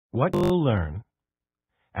What you'll learn.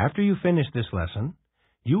 After you finish this lesson,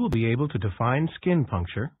 you will be able to define skin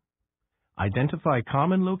puncture, identify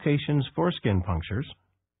common locations for skin punctures,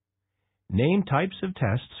 name types of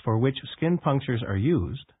tests for which skin punctures are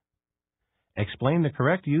used, explain the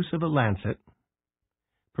correct use of a lancet,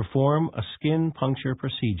 perform a skin puncture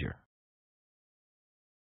procedure.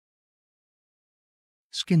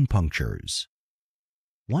 Skin punctures.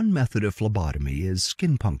 One method of phlebotomy is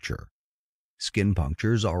skin puncture. Skin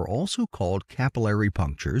punctures are also called capillary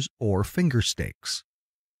punctures or finger sticks.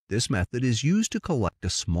 This method is used to collect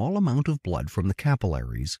a small amount of blood from the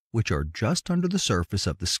capillaries, which are just under the surface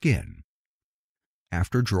of the skin.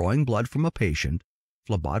 After drawing blood from a patient,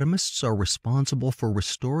 phlebotomists are responsible for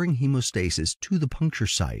restoring hemostasis to the puncture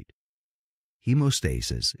site.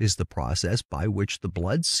 Hemostasis is the process by which the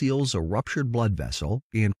blood seals a ruptured blood vessel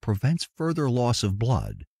and prevents further loss of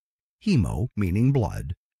blood. Hemo meaning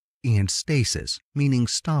blood, and stasis meaning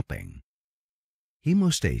stopping.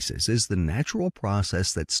 Hemostasis is the natural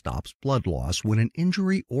process that stops blood loss when an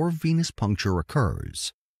injury or venous puncture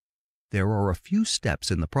occurs. There are a few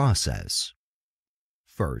steps in the process.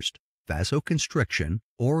 First, vasoconstriction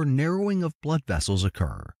or narrowing of blood vessels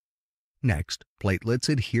occur. Next, platelets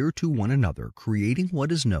adhere to one another, creating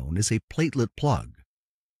what is known as a platelet plug.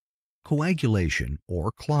 Coagulation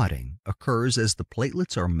or clotting occurs as the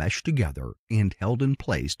platelets are meshed together and held in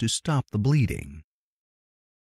place to stop the bleeding.